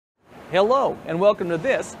Hello and welcome to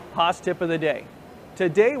this Haas Tip of the Day.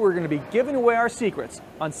 Today we're going to be giving away our secrets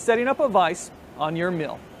on setting up a vise on your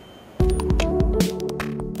mill.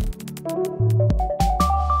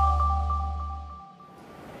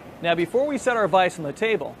 Now before we set our vise on the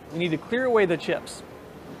table, we need to clear away the chips.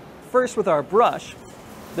 First with our brush,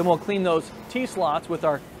 then we'll clean those T-slots with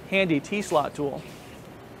our handy T-slot tool.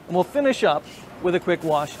 And we'll finish up with a quick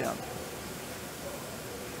wash down.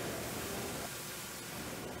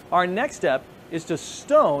 Our next step is to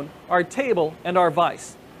stone our table and our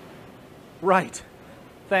vise. Right,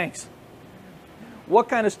 thanks. What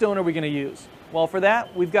kind of stone are we going to use? Well, for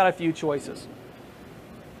that, we've got a few choices.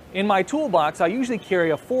 In my toolbox, I usually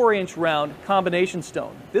carry a 4-inch round combination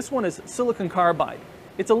stone. This one is silicon carbide.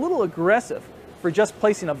 It's a little aggressive for just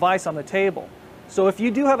placing a vise on the table. So if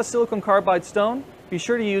you do have a silicon carbide stone, be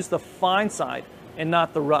sure to use the fine side and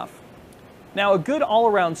not the rough. Now, a good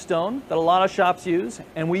all-around stone that a lot of shops use,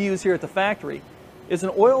 and we use here at the factory, is an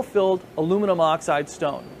oil-filled aluminum oxide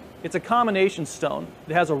stone. It's a combination stone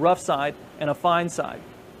that has a rough side and a fine side.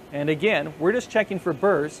 And again, we're just checking for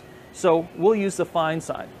burrs, so we'll use the fine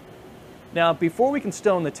side. Now, before we can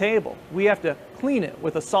stone the table, we have to clean it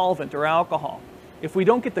with a solvent or alcohol. If we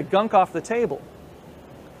don't get the gunk off the table,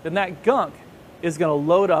 then that gunk is going to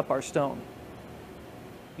load up our stone.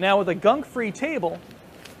 Now, with a gunk-free table,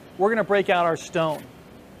 we're going to break out our stone.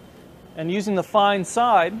 And using the fine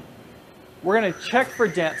side, we're going to check for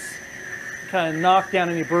dents, kind of knock down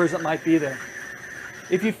any burrs that might be there.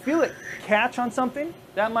 If you feel it catch on something,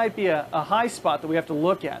 that might be a high spot that we have to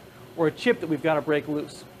look at, or a chip that we've got to break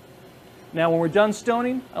loose. Now when we're done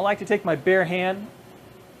stoning, I like to take my bare hand,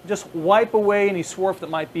 just wipe away any swarf that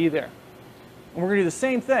might be there. And we're going to do the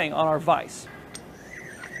same thing on our vise.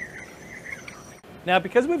 Now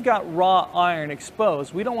because we've got raw iron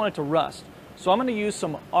exposed, we don't want it to rust. So I'm going to use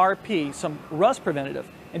some RP, some rust preventative,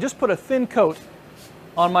 and just put a thin coat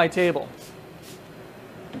on my table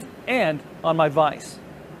and on my vise.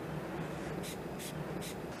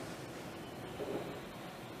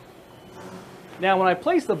 Now when I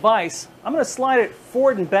place the vise, I'm going to slide it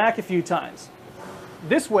forward and back a few times.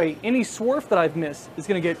 This way, any swarf that I've missed is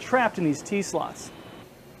going to get trapped in these T-slots.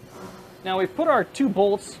 Now we've put our 2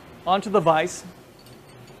 bolts onto the vise,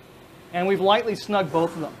 and we've lightly snugged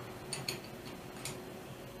both of them.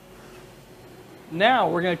 Now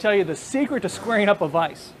we're going to tell you the secret to squaring up a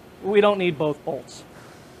vise. We don't need both bolts.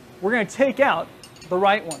 We're going to take out the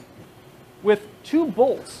right one. With 2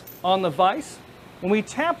 bolts on the vise, when we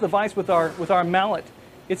tap the vise with our mallet,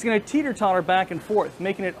 it's going to teeter-totter back and forth,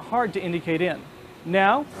 making it hard to indicate in.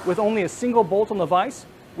 Now, with only a single bolt on the vise,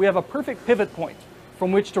 we have a perfect pivot point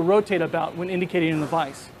from which to rotate about when indicating in the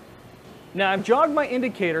vise. Now I've jogged my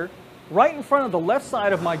indicator right in front of the left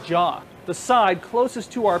side of my jaw, the side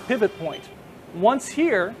closest to our pivot point. Once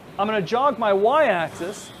here, I'm going to jog my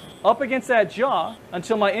y-axis up against that jaw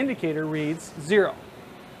until my indicator reads 0.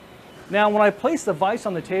 Now when I place the vise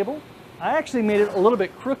on the table, I actually made it a little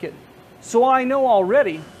bit crooked. So I know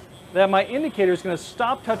already that my indicator is going to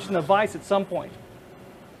stop touching the vise at some point.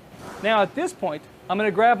 Now at this point, I'm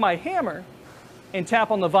going to grab my hammer and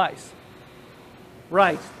tap on the vise.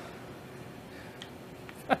 Right.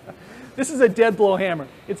 This is a dead blow hammer.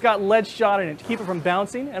 It's got lead shot in it to keep it from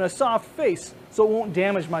bouncing and a soft face so it won't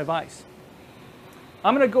damage my vise.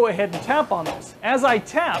 I'm going to go ahead and tap on this. As I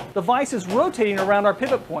tap, the vise is rotating around our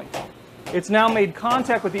pivot point. It's now made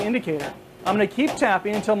contact with the indicator. I'm going to keep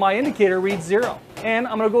tapping until my indicator reads 0. And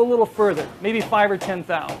I'm going to go a little further, maybe 5 or 10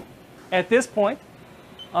 thou. At this point,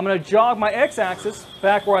 I'm going to jog my x-axis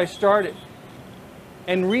back where I started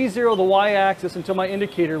and re-zero the y-axis until my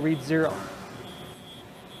indicator reads 0.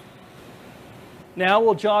 Now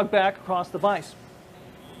we'll jog back across the vise.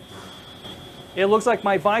 It looks like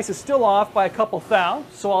my vise is still off by a couple thou,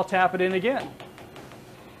 so I'll tap it in again.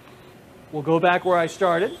 We'll go back where I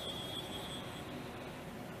started,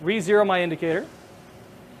 re-zero my indicator,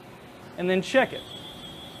 and then check it.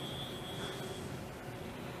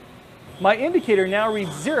 My indicator now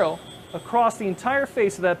reads 0 across the entire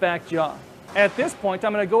face of that back jaw. At this point,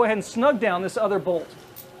 I'm going to go ahead and snug down this other bolt.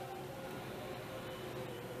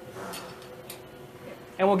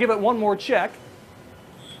 And we'll give it one more check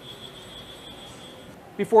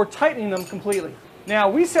before tightening them completely.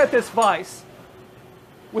 Now we set this vise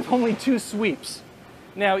with only 2 sweeps.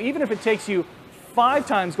 Now even if it takes you 5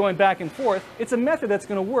 times going back and forth, it's a method that's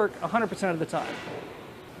going to work 100% of the time.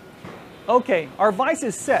 Okay, our vise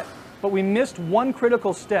is set, but we missed one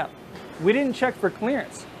critical step. We didn't check for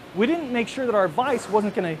clearance. We didn't make sure that our vise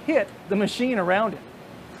wasn't going to hit the machine around it.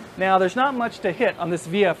 Now there's not much to hit on this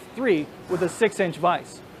VF3 with a 6-inch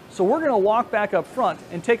vise. So we're going to walk back up front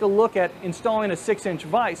and take a look at installing a 6-inch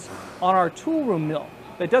vise on our tool room mill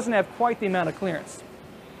that doesn't have quite the amount of clearance.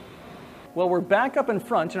 Well, we're back up in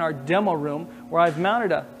front in our demo room where I've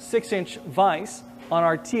mounted a 6-inch vise on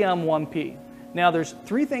our TM1P. Now there's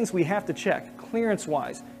 3 things we have to check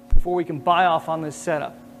clearance-wise before we can buy off on this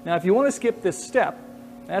setup. Now if you want to skip this step,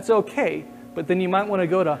 that's okay, but then you might want to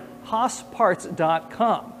go to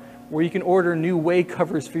haasparts.com where you can order new way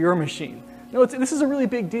covers for your machine. No, this is a really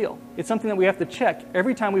big deal. It's something that we have to check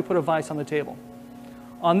every time we put a vise on the table.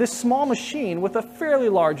 On this small machine with a fairly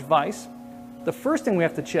large vise, the first thing we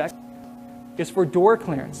have to check is for door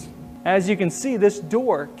clearance. As you can see, this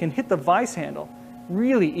door can hit the vise handle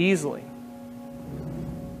really easily.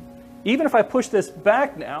 Even if I push this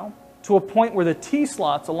back now to a point where the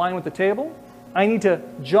T-slots align with the table, I need to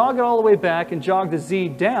jog it all the way back and jog the Z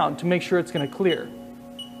down to make sure it's going to clear.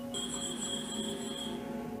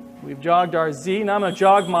 We've jogged our Z. Now I'm going to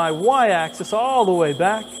jog my Y-axis all the way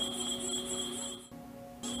back.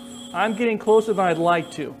 I'm getting closer than I'd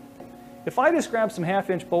like to. If I just grab some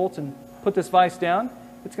 1/2-inch bolts and put this vise down,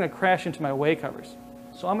 it's going to crash into my way covers.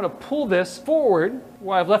 So I'm going to pull this forward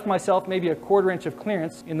where I've left myself maybe a 1/4 inch of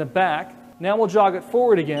clearance in the back. Now we'll jog it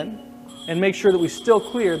forward again and make sure that we still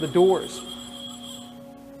clear the doors.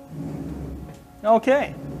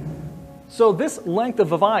 Okay, so this length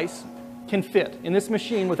of a vise can fit in this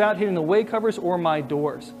machine without hitting the way covers or my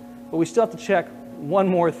doors. But we still have to check one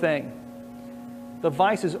more thing. The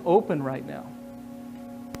vise is open right now.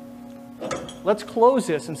 Let's close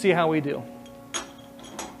this and see how we do.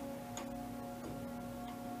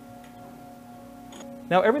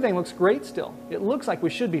 Now everything looks great still. It looks like we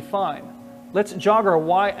should be fine. Let's jog our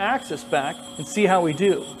Y-axis back and see how we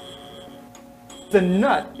do. The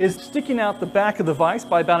nut is sticking out the back of the vise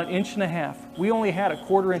by about 1.5 inches. We only had a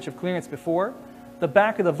 1/4 inch of clearance before. The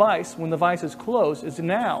back of the vise, when the vise is closed, is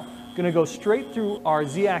now going to go straight through our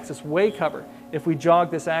Z-axis way cover if we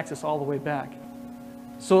jog this axis all the way back.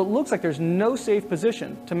 So it looks like there's no safe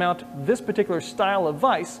position to mount this particular style of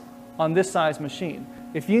vise on this size machine.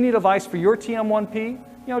 If you need a vise for your TM1P,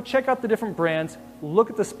 check out the different brands, look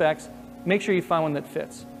at the specs, make sure you find one that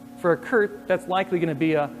fits. For a Kurt, that's likely going to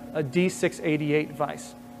be a D688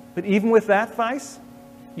 vise. But even with that vise,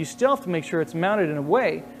 you still have to make sure it's mounted in a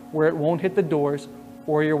way where it won't hit the doors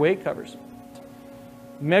or your weight covers.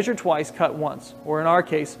 Measure twice, cut once. Or in our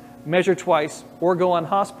case, measure twice or go on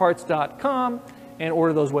haasparts.com and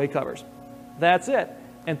order those weight covers. That's it.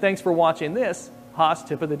 And thanks for watching this Haas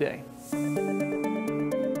Tip of the Day.